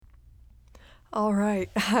All right,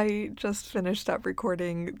 I just finished up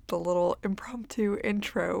recording the little impromptu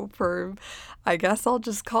intro for, I guess I'll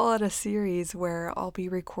just call it a series where I'll be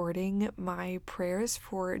recording my prayers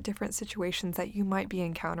for different situations that you might be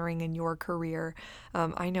encountering in your career.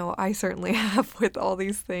 I know I certainly have with all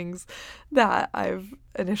these things that I've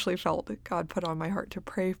initially felt that God put on my heart to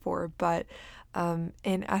pray for, but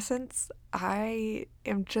in essence, I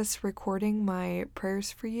am just recording my prayers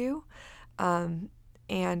for you. Um,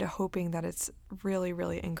 and hoping that it's really,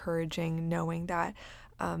 really encouraging knowing that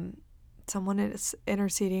um, someone is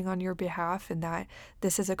interceding on your behalf and that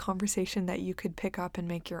this is a conversation that you could pick up and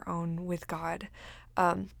make your own with God.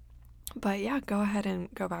 Um, but yeah, go ahead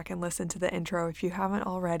and go back and listen to the intro if you haven't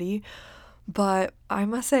already. But I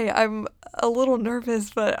must say, I'm a little nervous,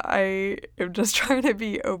 but I am just trying to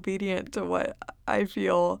be obedient to what I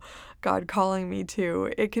feel God calling me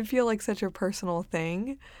to. It can feel like such a personal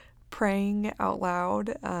thing, praying out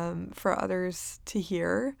loud for others to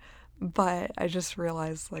hear, but I just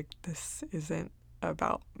realized like this isn't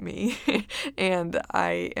about me, and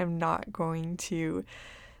I am not going to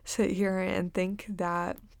sit here and think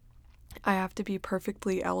that I have to be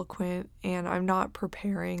perfectly eloquent, and I'm not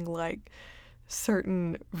preparing like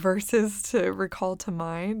certain verses to recall to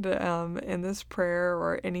mind in this prayer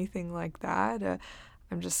or anything like that.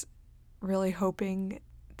 I'm just really hoping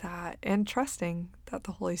that and trusting that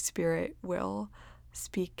the Holy Spirit will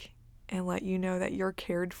speak and let you know that you're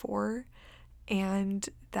cared for and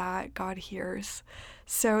that God hears.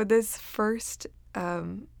 So, this first,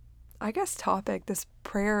 I guess, topic, this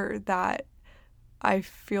prayer that I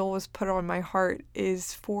feel was put on my heart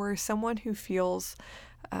is for someone who feels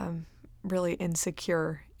um, really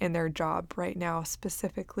insecure in their job right now.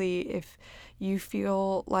 Specifically, if you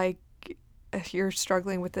feel like if you're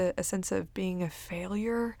struggling with a sense of being a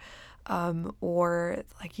failure, or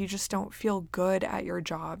like you just don't feel good at your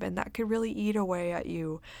job, and that could really eat away at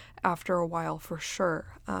you after a while for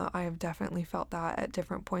sure. I have definitely felt that at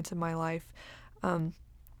different points in my life um,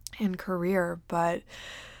 and career, but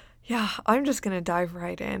yeah, I'm just going to dive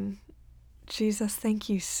right in. Jesus, thank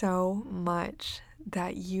you so much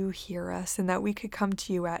that you hear us and that we could come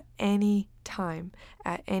to you at any time,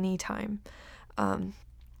 at any time. Um,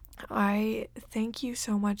 I thank you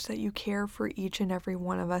so much that you care for each and every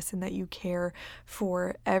one of us and that you care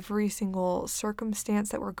for every single circumstance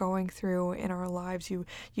that we're going through in our lives. You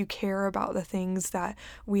care about the things that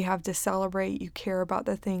we have to celebrate. You care about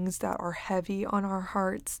the things that are heavy on our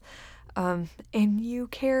hearts. And you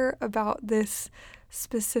care about this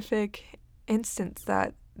specific instance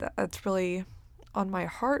that's really on my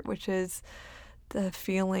heart, which is the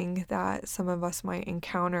feeling that some of us might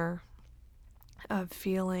encounter of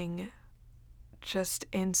feeling just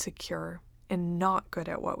insecure and not good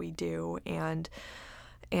at what we do and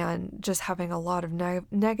just having a lot of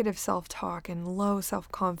negative self-talk and low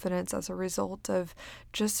self-confidence as a result of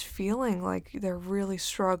just feeling like they're really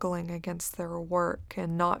struggling against their work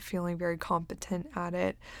and not feeling very competent at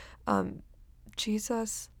it. um,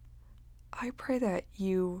 Jesus, I pray that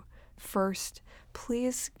you first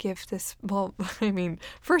please give this, well, I mean,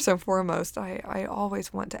 first and foremost, I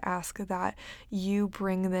always want to ask that you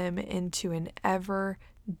bring them into an ever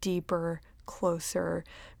deeper, closer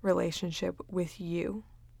relationship with you,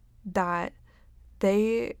 that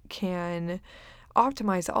they can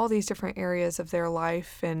optimize all these different areas of their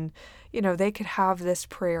life, and they could have this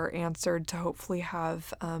prayer answered to hopefully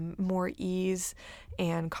have more ease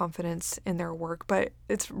and confidence in their work. But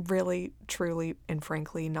it's really truly and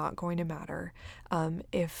frankly not going to matter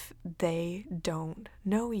if they don't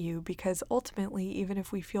know you, because ultimately, even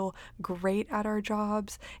if we feel great at our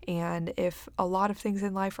jobs and if a lot of things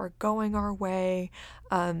in life are going our way,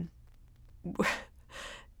 um,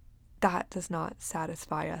 that does not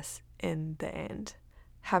satisfy us in the end.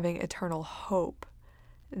 Having eternal hope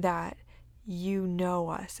that you know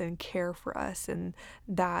us and care for us, and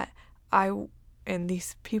that I and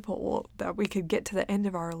these people that we could get to the end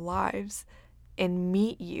of our lives and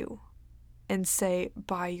meet you and say,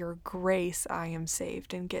 by your grace, I am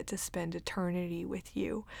saved, and get to spend eternity with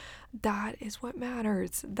you. That is what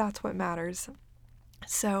matters. That's what matters.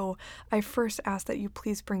 So I first ask that you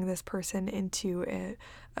please bring this person into a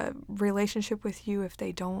relationship with you if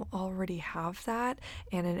they don't already have that,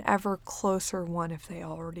 and an ever closer one if they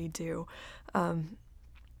already do.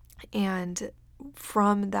 And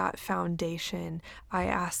from that foundation, I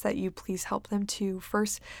ask that you please help them to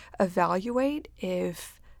first evaluate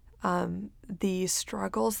if the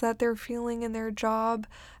struggles that they're feeling in their job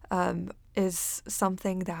is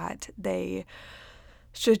something that they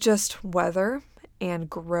should just weather and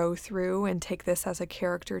grow through and take this as a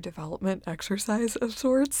character development exercise of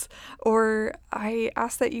sorts, or I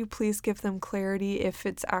ask that you please give them clarity if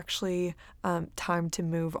it's actually time to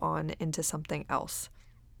move on into something else.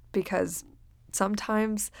 Because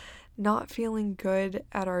sometimes not feeling good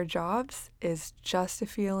at our jobs is just a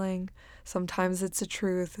feeling. Sometimes it's a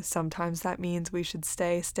truth. Sometimes that means we should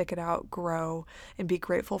stay, stick it out, grow, and be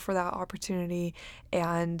grateful for that opportunity.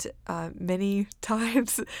 And many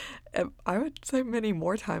times, I would say many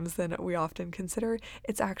more times than we often consider,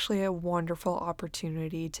 it's actually a wonderful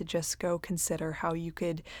opportunity to just go consider how you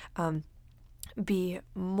could be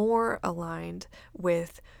more aligned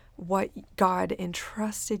with what God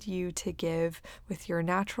entrusted you to give with your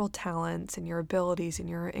natural talents and your abilities and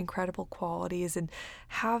your incredible qualities, and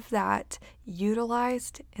have that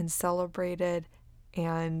utilized and celebrated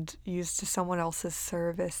and used to someone else's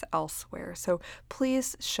service elsewhere. So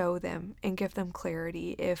please show them and give them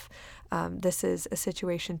clarity if this is a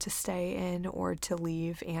situation to stay in or to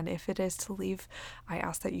leave. And if it is to leave, I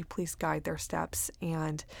ask that you please guide their steps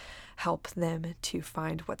and help them to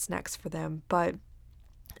find what's next for them. But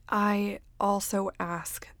I also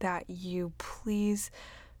ask that you please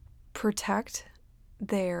protect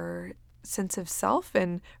their sense of self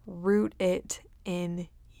and root it in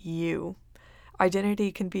you.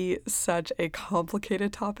 Identity can be such a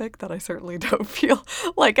complicated topic that I certainly don't feel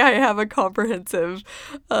like I have a comprehensive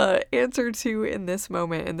answer to in this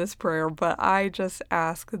moment, in this prayer, but I just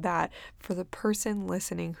ask that for the person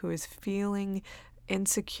listening who is feeling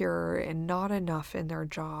insecure and not enough in their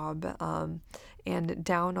job, and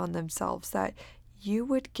down on themselves, that you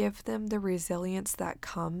would give them the resilience that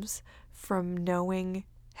comes from knowing,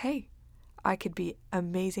 hey, I could be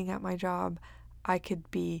amazing at my job. I could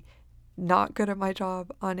be not good at my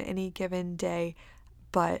job on any given day,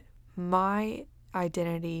 but my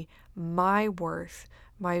identity, my worth,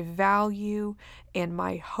 my value, and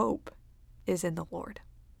my hope is in the Lord.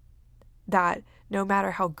 That no matter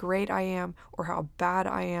how great I am or how bad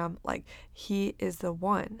I am, like, He is the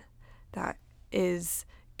one that is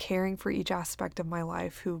caring for each aspect of my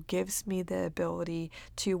life, who gives me the ability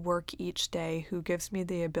to work each day, who gives me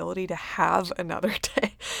the ability to have another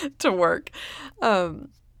day to work, and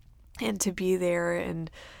to be there. And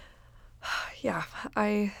yeah,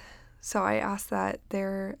 I ask that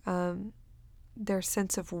their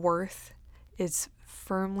sense of worth is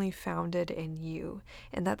firmly founded in you,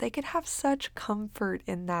 and that they could have such comfort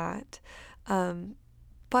in that.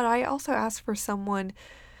 But I also ask for someone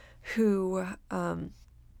who, God,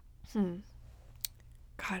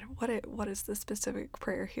 what is the specific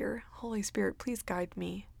prayer here? Holy Spirit, please guide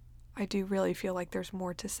me. I do really feel like there's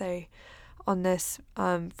more to say on this,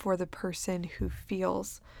 for the person who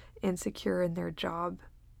feels insecure in their job.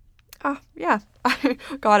 Yeah, I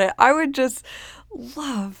got it. I would just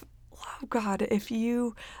love, God, if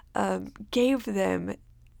you gave them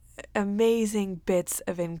amazing bits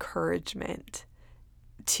of encouragement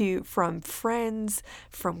from friends,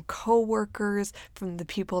 from coworkers, from the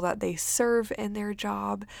people that they serve in their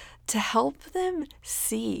job, to help them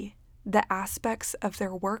see the aspects of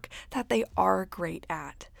their work that they are great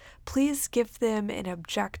at. Please give them an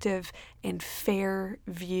objective and fair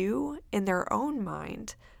view in their own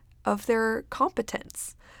mind of their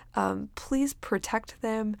competence. Please protect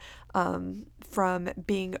them from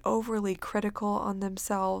being overly critical on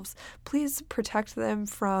themselves. Please protect them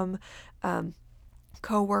from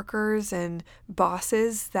coworkers and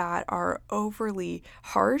bosses that are overly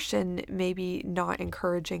harsh and maybe not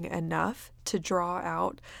encouraging enough to draw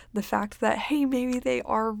out the fact that, hey, maybe they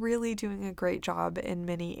are really doing a great job in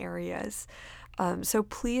many areas. So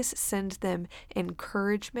please send them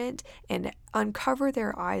encouragement and uncover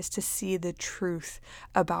their eyes to see the truth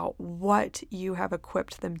about what you have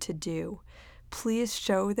equipped them to do. Please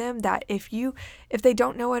show them that if they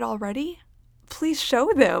don't know it already, please show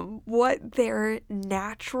them what their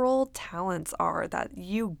natural talents are that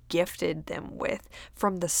you gifted them with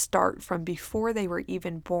from the start, from before they were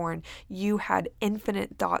even born. You had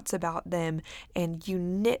infinite thoughts about them, and you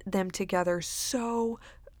knit them together so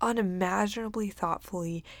unimaginably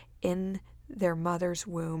thoughtfully in their mother's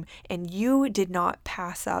womb, and you did not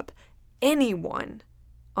pass up anyone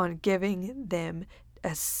on giving them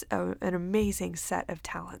an amazing set of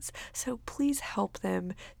talents. So please help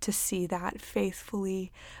them to see that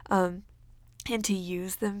faithfully, and to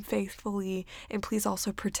use them faithfully. And please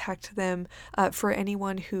also protect them for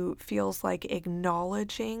anyone who feels like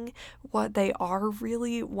acknowledging what they are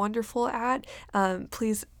really wonderful at.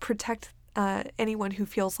 Please protect anyone who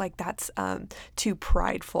feels like that's too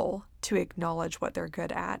prideful to acknowledge what they're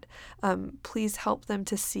good at. Please help them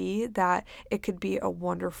to see that it could be a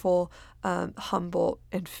wonderful, humble,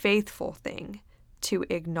 and faithful thing to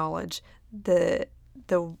acknowledge the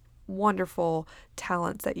wonderful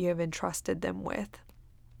talents that you have entrusted them with.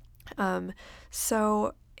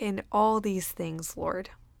 So in all these things, Lord,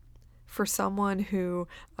 for someone who,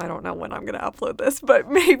 I don't know when I'm going to upload this, but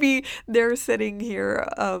maybe they're sitting here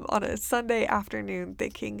on a Sunday afternoon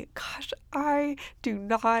thinking, gosh, I do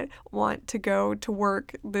not want to go to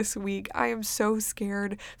work this week. I am so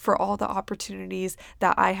scared for all the opportunities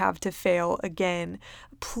that I have to fail again.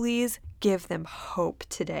 Please give them hope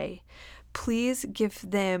today. Please give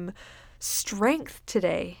them strength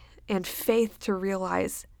today and faith to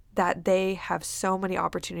realize that they have so many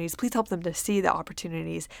opportunities. Please help them to see the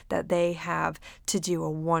opportunities that they have to do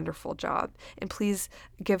a wonderful job. And please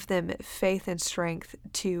give them faith and strength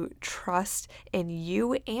to trust in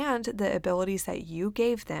you and the abilities that you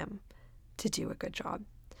gave them to do a good job.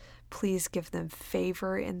 Please give them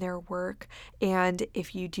favor in their work. And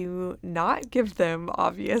if you do not give them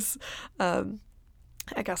obvious,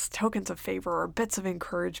 tokens of favor or bits of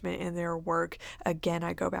encouragement in their work, again,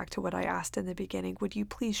 I go back to what I asked in the beginning. Would you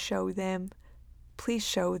please show them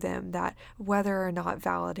that whether or not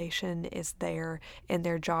validation is there in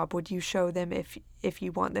their job, would you show them if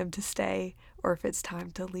you want them to stay or if it's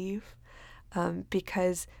time to leave?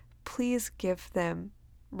 Because please give them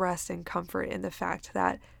rest and comfort in the fact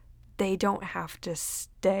that they don't have to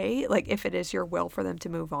stay. Like, if it is your will for them to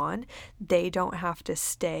move on, they don't have to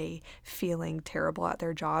stay feeling terrible at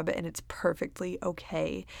their job. And it's perfectly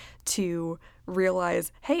okay to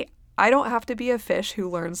realize, hey, I don't have to be a fish who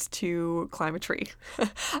learns to climb a tree.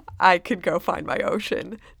 I could go find my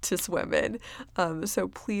ocean to swim in. So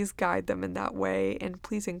please guide them in that way, and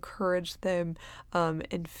please encourage them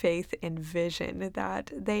in faith and vision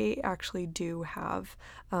that they actually do have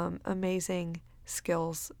amazing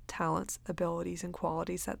skills, talents, abilities, and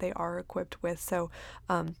qualities that they are equipped with. So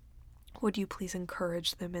would you please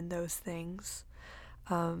encourage them in those things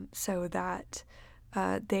so that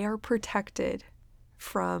they are protected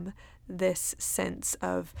from this sense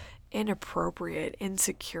of inappropriate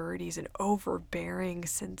insecurities and overbearing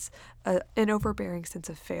sense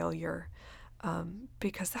of failure,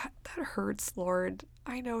 because that hurts, Lord.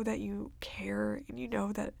 I know that you care and you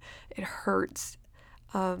know that it hurts.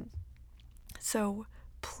 So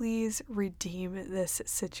please redeem this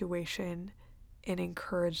situation and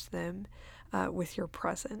encourage them with your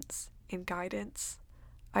presence and guidance.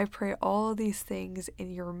 I pray all of these things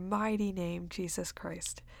in your mighty name, Jesus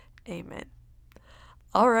Christ. Amen.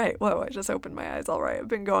 All right. Whoa, I just opened my eyes. All right. I've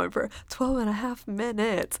been going for 12 and a half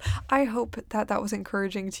minutes. I hope that was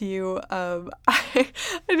encouraging to you. I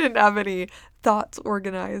didn't have any thoughts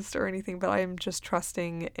organized or anything, but I am just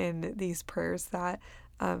trusting in these prayers that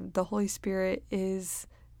the Holy Spirit is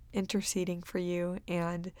interceding for you.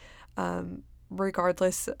 And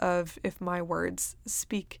regardless of if my words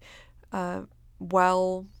speak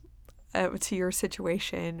well to your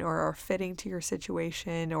situation or are fitting to your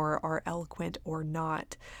situation or are eloquent or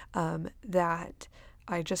not, that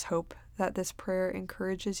I just hope that this prayer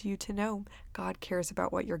encourages you to know God cares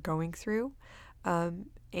about what you're going through.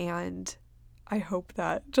 And I hope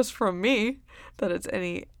that just from me, that it's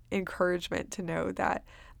any encouragement to know that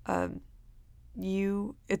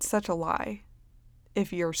it's such a lie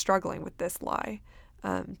if you're struggling with this lie,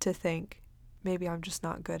 to think maybe I'm just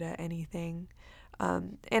not good at anything.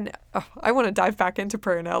 And I want to dive back into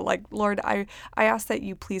prayer now. Like, Lord, I ask that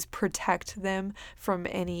you please protect them from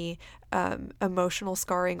any emotional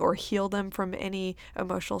scarring, or heal them from any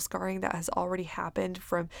emotional scarring that has already happened,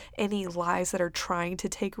 from any lies that are trying to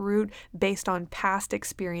take root based on past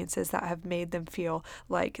experiences that have made them feel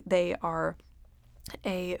like they are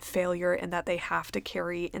a failure and that they have to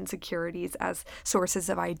carry insecurities as sources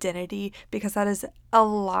of identity, because that is a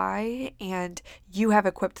lie, and you have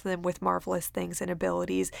equipped them with marvelous things and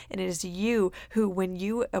abilities, and it is you who, when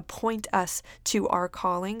you appoint us to our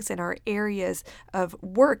callings and our areas of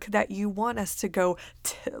work that you want us to go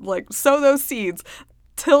sow those seeds,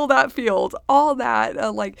 till that field, all that,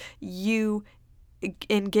 you,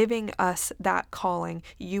 in giving us that calling,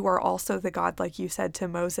 you are also the God, like you said to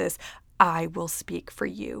Moses, I will speak for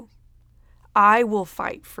you. I will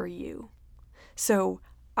fight for you. So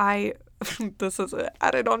this is an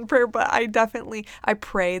added on prayer, but I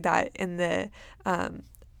pray that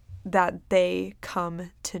that they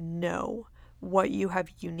come to know what you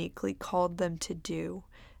have uniquely called them to do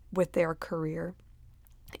with their career.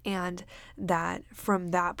 And that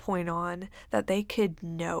from that point on, that they could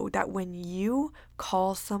know that when you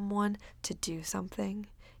call someone to do something,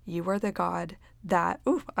 you are the God that,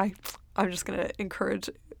 I'm just going to encourage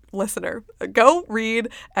listener, go read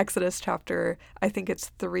Exodus chapter, I think it's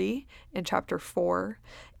 3 and chapter 4,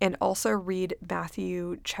 and also read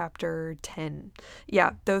Matthew chapter 10.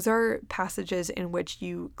 Yeah, those are passages in which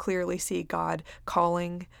you clearly see God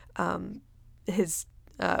calling his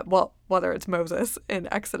whether it's Moses in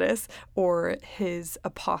Exodus or his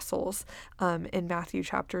apostles in Matthew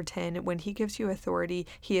chapter 10, when he gives you authority,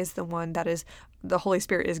 he is the one that is, the Holy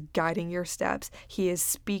Spirit is guiding your steps. He is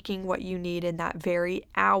speaking what you need in that very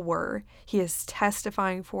hour. He is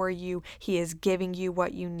testifying for you. He is giving you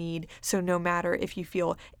what you need. So no matter if you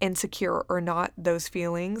feel insecure or not, those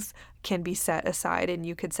feelings can be set aside, and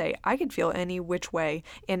you could say, I could feel any which way.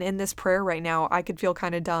 And in this prayer right now, I could feel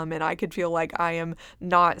kind of dumb, and I could feel like I am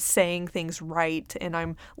not saying things right, and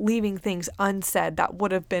I'm leaving things unsaid that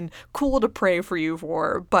would have been cool to pray for you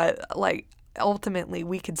for. But like, ultimately,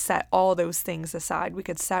 we could set all those things aside. We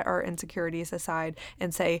could set our insecurities aside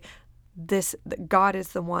and say, God is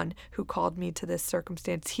the one who called me to this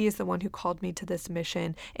circumstance. He is the one who called me to this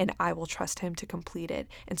mission, and I will trust him to complete it.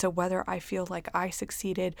 And so whether I feel like I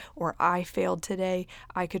succeeded or I failed today,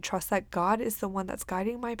 I could trust that God is the one that's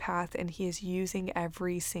guiding my path, and he is using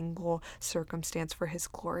every single circumstance for his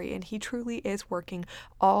glory. And he truly is working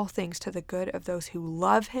all things to the good of those who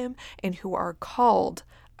love him and who are called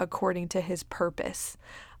according to his purpose.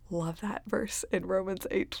 Love that verse in Romans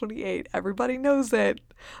 8:28. Everybody knows it,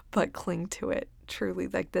 but cling to it. Truly,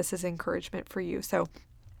 like, this is encouragement for you. So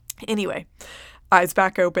anyway, eyes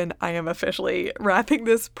back open. I am officially wrapping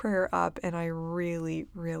this prayer up, and I really,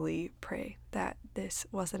 really pray that this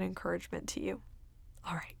was an encouragement to you.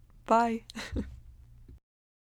 All right, bye.